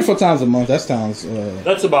 Yeah, 3 to 4 times a month. That sounds.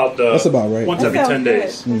 That's about right. Once every 10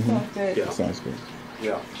 days. That sounds good. Yeah. Sounds good.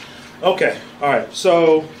 Yeah. Okay. All right.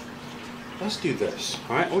 So let's do this.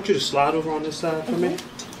 All right. I want you to slide over on this side for me.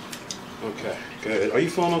 Okay. Good. Are you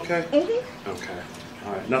feeling okay? Okay.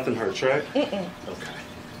 All right. Nothing hurts, right? Okay.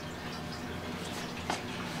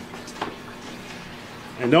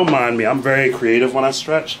 And don't mind me. I'm very creative when I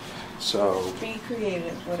stretch. So. Be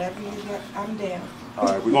creative. Whatever you get, I'm down. All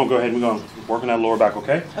right. We're gonna go ahead and we're gonna work on that lower back.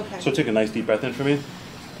 Okay. Okay. So take a nice deep breath in for me,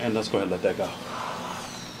 and let's go ahead and let that go.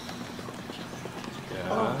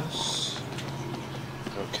 Yes.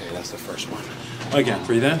 Okay, that's the first one. Again,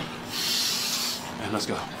 breathe in. And let's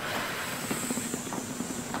go.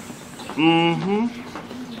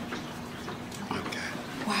 Okay.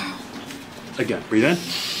 Wow. Again, breathe in.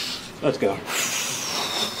 Let's go.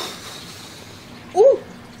 Ooh.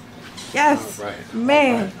 Yes. All right.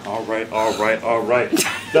 Man. All right.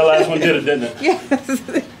 That last one did it, didn't it? Yes.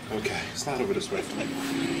 Okay, slide over this way for me.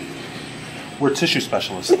 We're tissue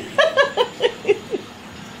specialists.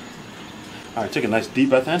 All right, take a nice deep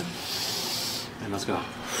breath in, and let's go.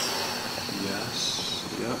 Yes.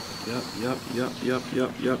 Yep.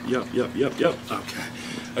 Okay.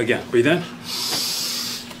 Again, breathe in.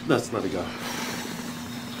 Let's let it go.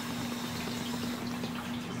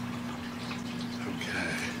 Okay.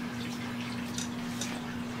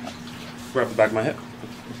 Grab the back of my hip.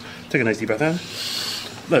 Take a nice deep breath in.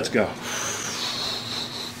 Let's go.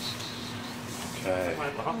 Okay.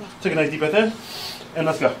 Take a nice deep breath in, and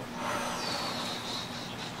let's go.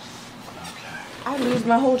 I lose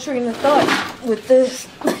my whole train of thought with this.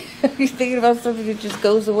 You're thinking about something that just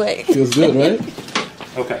goes away. Feels good, right?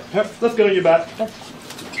 Okay. Let's get on your back.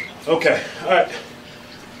 Okay. All right.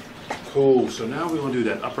 Cool. So now we're gonna do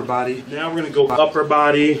that upper body. Now we're gonna go upper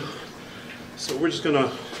body. So we're just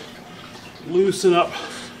gonna loosen up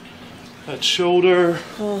that shoulder.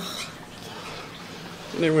 And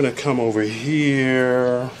then we're gonna come over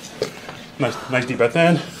here. Nice deep breath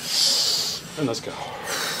in. And let's go.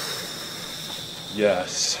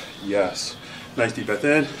 Yes. Nice deep breath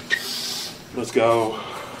in. Let's go.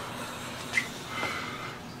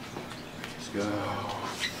 Let's go.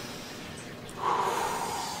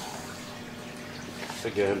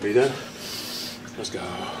 Again, breathe in. Let's go.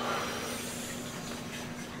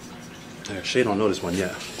 There, Shay don't know this one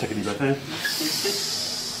yet. Take a deep breath in.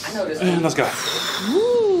 I know this. And let's go.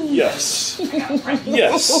 Yes.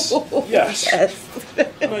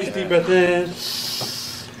 Nice deep breath in.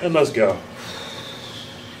 And let's go.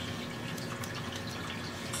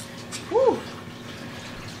 Whew.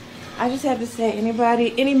 I just have to say,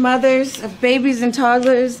 any mothers of babies and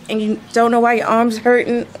toddlers, and you don't know why your arm's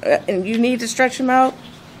hurting, and you need to stretch them out,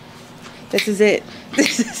 this is it.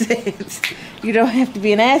 This is it. You don't have to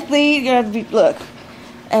be an athlete. You don't have to be, look,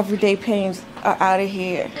 everyday pains are out of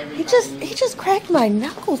here. He just cracked my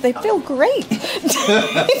knuckles. They feel great.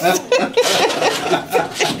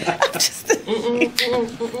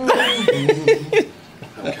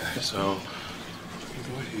 Okay, so we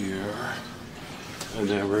go here, and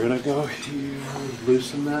then we're gonna go here,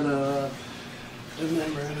 loosen that up, and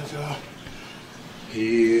then we're gonna go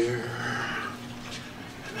here,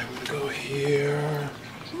 and then we're gonna go here.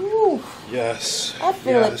 Ooh, Yes. I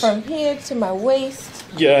feel it from here to my waist.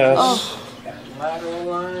 Yes. Oh. Lateral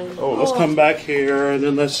line. Oh, let's come back here, and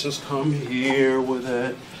then let's just come here with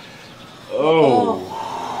it. Oh.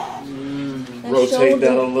 Rotate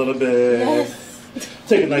that a little bit. Yes.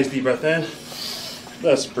 Take a nice deep breath in.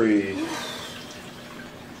 Let's breathe.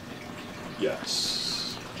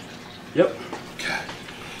 Yes. Yep. Okay.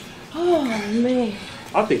 Oh, man.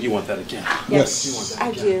 I think you want that again. Yes. You want that I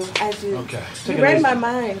again. do. Okay. You read my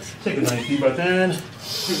mind. Take a nice deep breath in.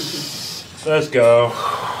 Let's go.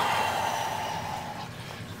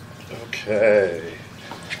 Okay.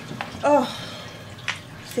 Oh.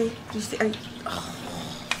 See? You see?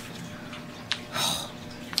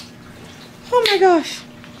 Oh my gosh.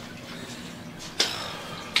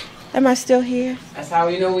 Am I still here? That's how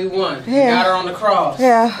we know we won. We Yeah. got her on the cross.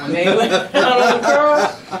 Yeah. When they went on the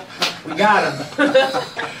cross, we got him.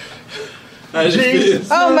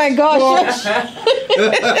 Oh my gosh.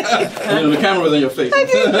 The camera was in your face.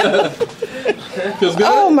 Feels good?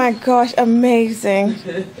 Oh my gosh. Amazing.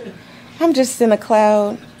 I'm just in a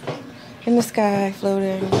cloud in the sky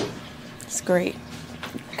floating. It's great.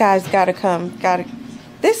 Guys gotta come.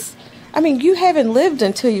 This, I mean, you haven't lived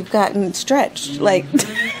until you've gotten stretched. Like,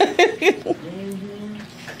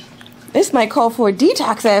 this might call for a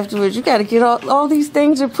detox afterwards. You gotta get all these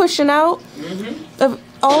things are pushing out. Of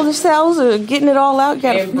all the cells are getting it all out.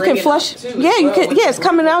 You can flush. Yeah, you can. Yeah, it's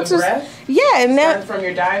coming out to. Yeah, and now from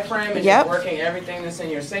your diaphragm and yep. you're working everything that's in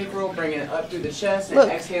your sacral, bringing it up through the chest and Look,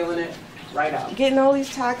 exhaling it right out. Getting all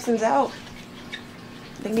these toxins out.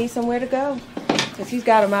 They need somewhere to go, because he's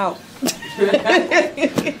got them out.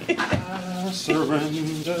 I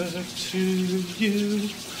surrender to you.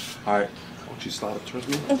 All right, won't you slide up towards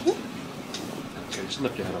me? Okay, just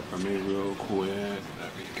lift your head up for me real quick.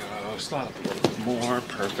 There we go. Slide up a little bit more.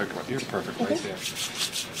 Perfect. You're perfect right there.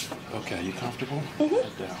 Okay, you comfortable? Head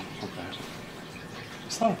down. Okay.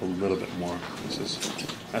 Slide up a little bit more.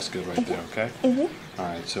 That's good right there. Okay. All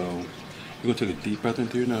right, so you're gonna take a deep breath in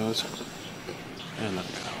through your nose and let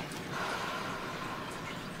it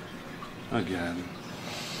go. Again.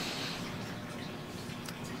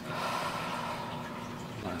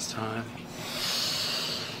 Last time.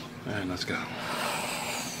 And let's go.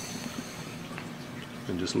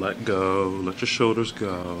 And just let go. Let your shoulders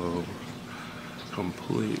go.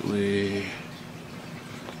 Completely.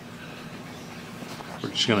 We're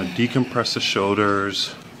just going to decompress the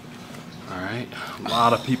shoulders. Alright? A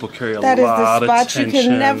lot of people carry a lot of tension. That is the spot you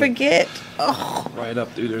can never get. Oh. Right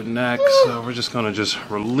up through their neck. So we're just going to just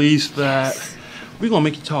release that. We're going to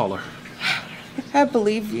make you taller. I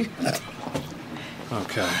believe you.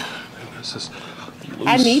 Okay. This is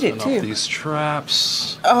I need it too. These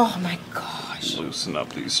traps. Oh my gosh. Loosen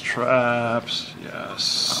up these traps.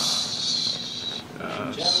 Yes.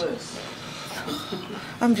 I'm jealous.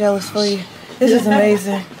 I'm jealous for you. This is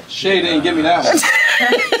amazing. Shay didn't give me that one.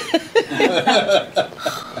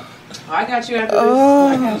 I got you after this.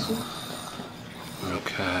 I got you.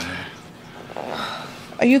 Okay.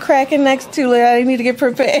 Are you cracking next to it? I need to get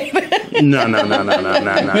prepared. No.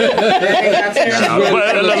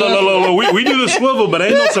 We do the swivel, but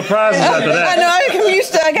ain't no surprises after that. I know. I'm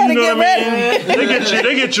used to. I gotta get ready.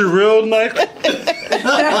 They get you real neck.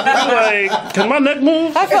 Like, can my neck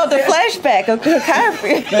move? I felt the flashback of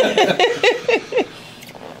chiropractor.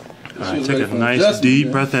 All right, take a nice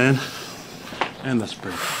deep breath in, and let's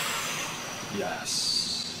breathe.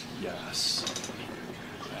 Yes.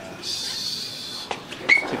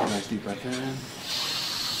 Take a nice deep breath in.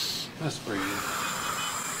 Let's breathe.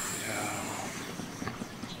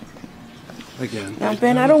 Yeah. Again. Now,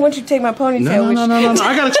 Ben, I don't want you to take my ponytail. No.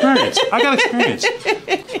 I got experience.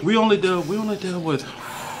 We only deal with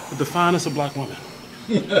the finest of black women.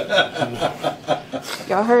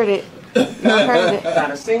 Y'all heard it.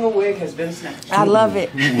 Not a single wig has been snatched. I love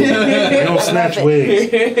it. We don't snatch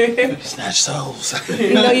wigs. We snatch souls.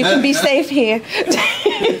 You know you can be safe here.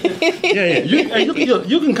 Yeah.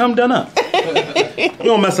 You can come done up. You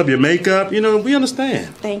don't mess up your makeup. You know, we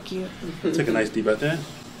understand. Thank you. Take a nice deep breath in.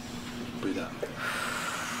 Breathe out.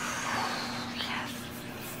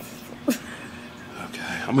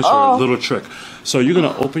 Okay, I'm gonna show you a little trick. So you're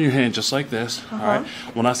gonna open your hand just like this. All right.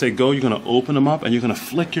 When I say go, you're gonna open them up and you're gonna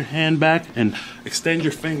flick your hand back and extend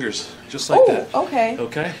your fingers just like that. Okay.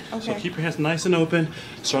 Okay. So keep your hands nice and open.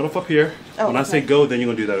 Start off up here. Oh, when I say go, then you're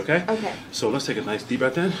gonna do that. Okay. Okay. So let's take a nice deep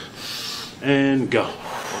breath in and go.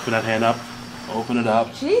 Open that hand up. Open it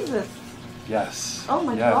up. Jesus. Yes. Oh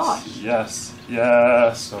my gosh. Yes.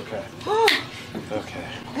 Okay. Okay.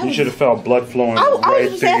 You You should have felt blood flowing I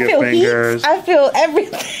right was through your fingers. Heat. I feel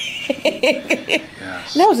everything.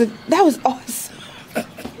 Yes. That was awesome.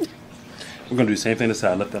 We're gonna do the same thing this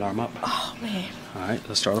side. Lift that arm up. Oh man. All right.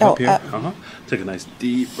 Let's start up here. Take a nice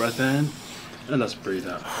deep breath in, and let's breathe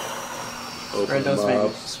out. Spread those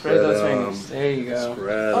fingers. Spread those fingers. There you go.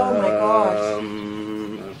 Spread Oh my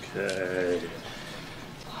gosh.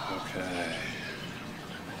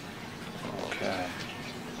 Okay.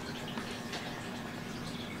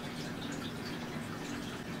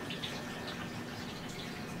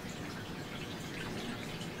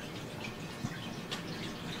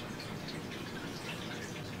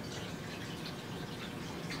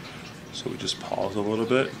 So we just pause a little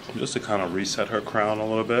bit, just to kind of reset her crown a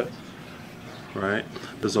little bit, right?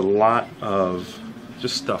 There's a lot of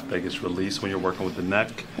just stuff that gets released when you're working with the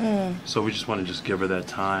neck. So we just want to just give her that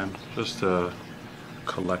time just to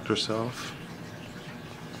collect herself.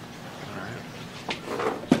 All right.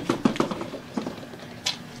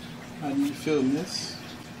 How do you feel, miss?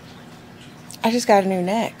 I just got a new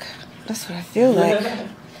neck. That's what I feel like.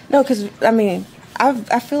 No, because I mean,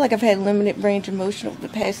 I feel like I've had limited range of motion over the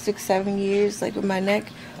past 6-7 years, like with my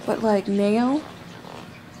neck. But like now,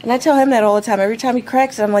 And I tell him that all the time. Every time he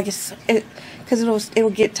cracks it, I'm like, because it'll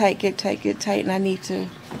get tight, and I need to.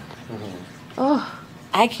 Oh,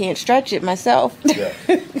 I can't stretch it myself. Yeah.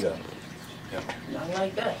 Not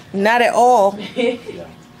like that. Not at all. Yeah.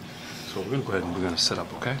 So we're gonna go ahead and we're gonna set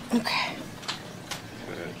up, okay? Okay.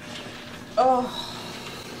 Go ahead. Oh.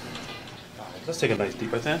 All right, let's take a nice deep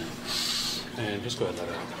breath in, and just go ahead and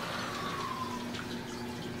let it out.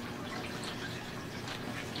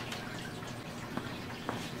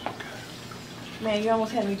 Man, you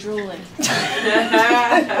almost had me drooling.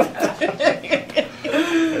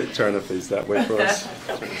 Turn the face that way for us.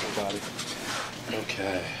 Turn the body.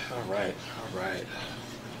 Okay. All right.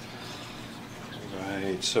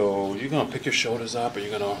 So you're gonna pick your shoulders up and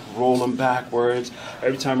you're gonna roll them backwards.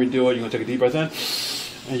 Every time you do it, you're gonna take a deep breath in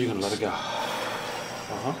and you're gonna let it go.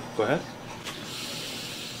 Go ahead.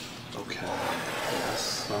 Okay.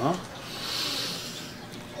 Yes.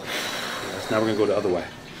 Yes. Now we're gonna go the other way.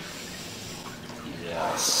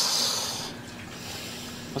 Yes.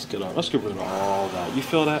 Let's get rid of all that. You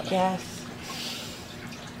feel that? Yes.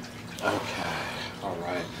 Okay. All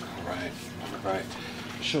right.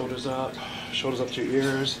 Shoulders up to your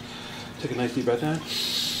ears. Take a nice deep breath in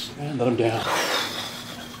and let them down.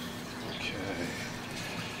 Okay.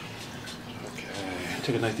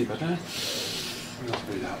 Take a nice deep breath in and let's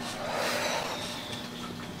breathe out.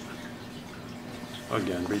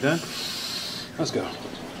 Again, breathe in. Let's go.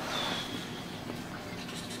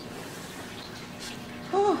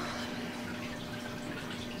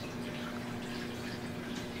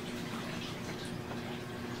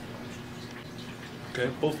 Okay,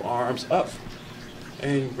 both arms up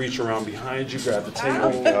and reach around behind you, grab the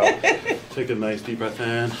table, take a nice deep breath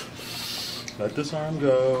in, let this arm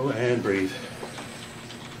go and breathe.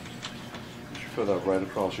 You feel that right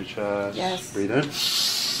across your chest. Yes. Breathe in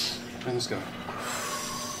and let's go.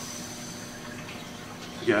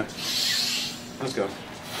 Again, let's go.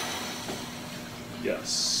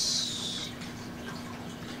 Yes.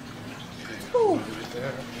 Okay, right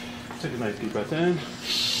there. Take a nice deep breath in.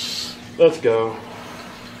 Let's go.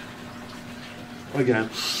 Again.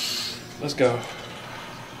 Let's go.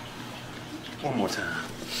 One more time.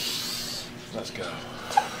 Let's go.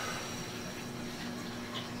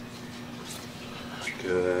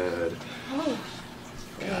 Good.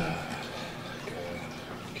 Good.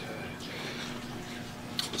 Okay.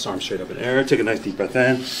 This arm straight up in air. Take a nice deep breath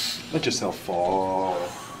in. Let yourself fall.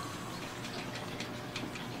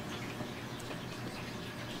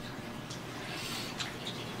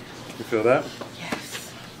 You feel that?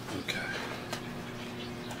 Yes. Okay.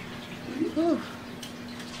 Whew.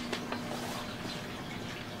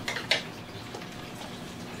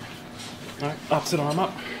 All right, opposite arm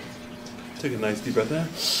up. Take a nice deep breath in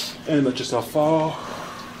and let yourself fall.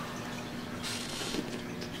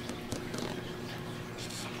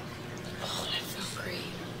 Oh, that felt great.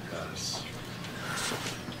 Yes.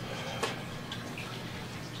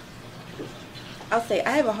 I'll say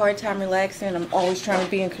I have a hard time relaxing. I'm always trying to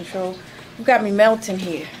be in control. You got me melting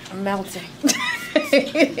here. I'm melting.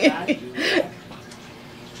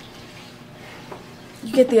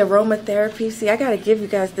 You get the aromatherapy. See, I gotta give you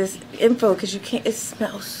guys this info because you can't. It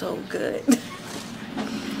smells so good.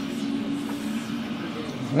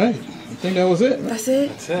 Right. I think that was it. That's it.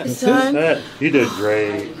 That's it. It's done. That's it. You did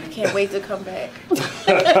great. I can't wait to come back.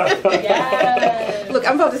 Yes. Look,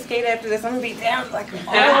 I'm about to skate after this. I'm gonna be down like,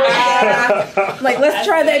 oh, like let's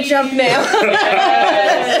try that jump now.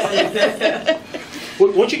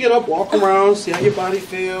 Once you get up, walk around, see how your body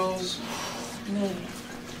feels. Man,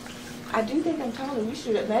 I do think I'm taller. You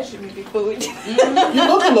should have measured me before we did. You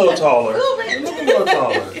look a little taller. little bit. You look a little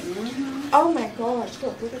taller. Oh my gosh!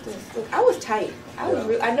 Look at this. Look, I was tight. I was.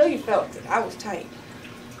 Yeah. I know you felt it. I was tight.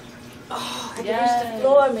 Oh, I can reach Yes. the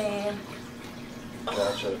floor, man.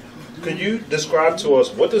 Gotcha. Can you describe to us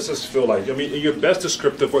what does this feel like? I mean, in your best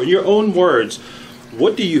descriptive, or in your own words,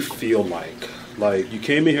 what do you feel like? Like you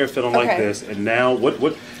came in here feeling like Okay. this, and now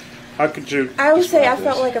what? How could you? I would say I describe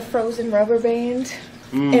felt this? like a frozen rubber band,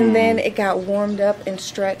 and then it got warmed up and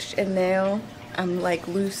stretched, and now I'm like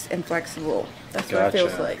loose and flexible. That's what it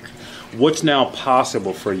feels Gotcha. like. What's now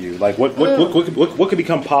possible for you? Like what could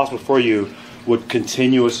become possible for you with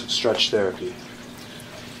continuous stretch therapy?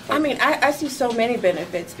 I mean, I see so many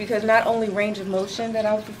benefits because not only range of motion that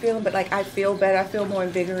I'll be feeling, but like I feel better. I feel more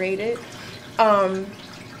invigorated.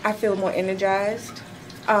 I feel more energized.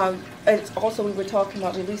 It's also, we were talking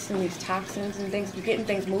about releasing these toxins and things, getting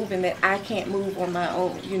things moving that I can't move on my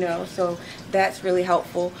own, you know, so that's really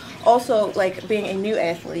helpful. Also, like being a new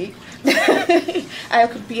athlete, I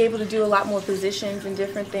could be able to do a lot more positions and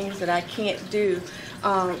different things that I can't do,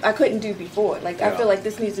 I couldn't do before. Like, I feel like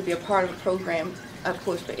this needs to be a part of the program of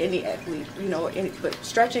course, for any athlete, you know, but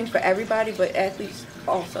stretching for everybody, but athletes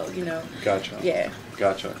also, you know. Gotcha. Yeah.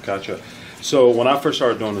 Gotcha. So when I first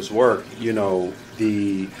started doing this work, you know,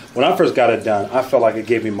 when I first got it done, I felt like it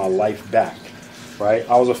gave me my life back. Right?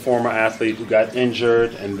 I was a former athlete who got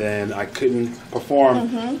injured, and then I couldn't perform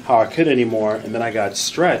how I could anymore, and then I got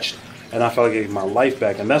stretched, and I felt like it gave my life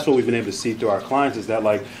back. And that's what we've been able to see through our clients, is that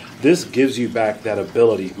like this gives you back that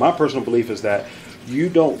ability. My personal belief is that you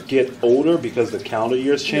don't get older because the calendar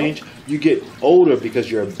years change. Nope. You get older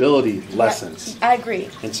because your ability lessens. I agree.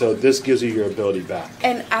 And so this gives you your ability back.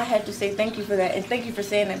 And I have to say thank you for that, and thank you for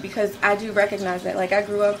saying that, because I do recognize that. Like, I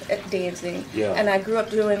grew up dancing, and I grew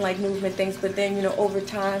up doing like movement things, but then, you know, over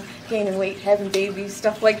time, gaining weight, having babies,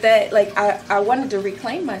 stuff like that, like I wanted to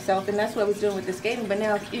reclaim myself, and that's what I was doing with the skating. But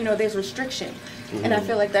now, you know, there's restriction, and I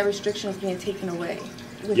feel like that restriction is being taken away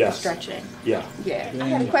with the stretching. Yeah. I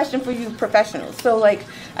had a question for you professionals. So, like,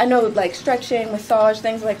 I know, like, stretching, massage,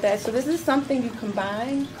 things like that. So this is something you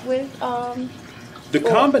combine with the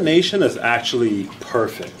combination is actually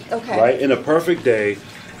perfect. Okay. Right? In a perfect day,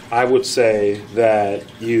 I would say that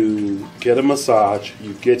you get a massage,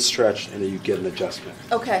 you get stretched, and then you get an adjustment.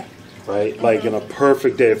 Okay. Right? Like, in a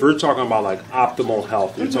perfect day, if we're talking about like optimal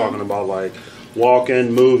health, we're talking about like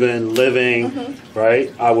walking, moving, living,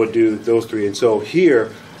 right? I would do those three. And so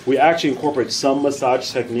here, we actually incorporate some massage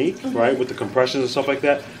technique, right, with the compressions and stuff like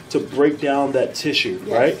that, to break down that tissue,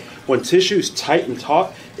 right? When tissue's tight and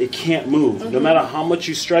taut, it can't move. No matter how much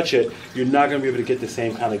you stretch it, you're not going to be able to get the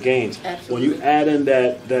same kind of gains. Absolutely. When you add in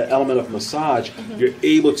that element of massage, you're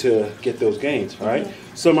able to get those gains, right?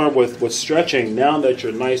 Similar with stretching, now that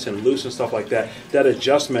you're nice and loose and stuff like that, that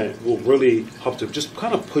adjustment will really help to just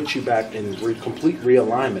kind of put you back in complete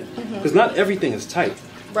realignment. Because not everything is tight.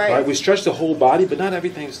 Right. We stretch the whole body, but not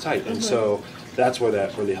everything is tight. And so that's where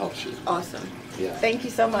that really helps you. Awesome. Yeah. Thank you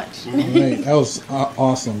so much. All right, that was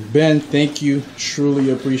awesome. Ben, thank you.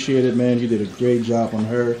 Truly appreciate it, man. You did a great job on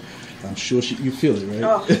her. I'm sure you feel it, right?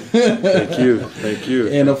 Oh. Thank you.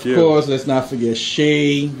 And of course, let's not forget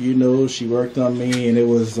Shay. You know, she worked on me, and it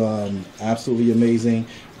was absolutely amazing.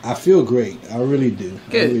 I feel great. I really do.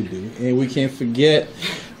 Good. I really do. And we can't forget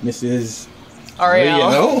Mrs.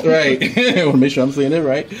 Ariel. Right. I want to make sure I'm saying it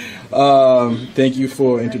right. Thank you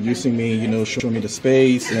for introducing me, you know, showing me the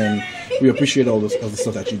space, and we appreciate all this other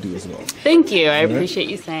stuff that you do as well. Thank you. I appreciate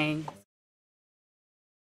you saying.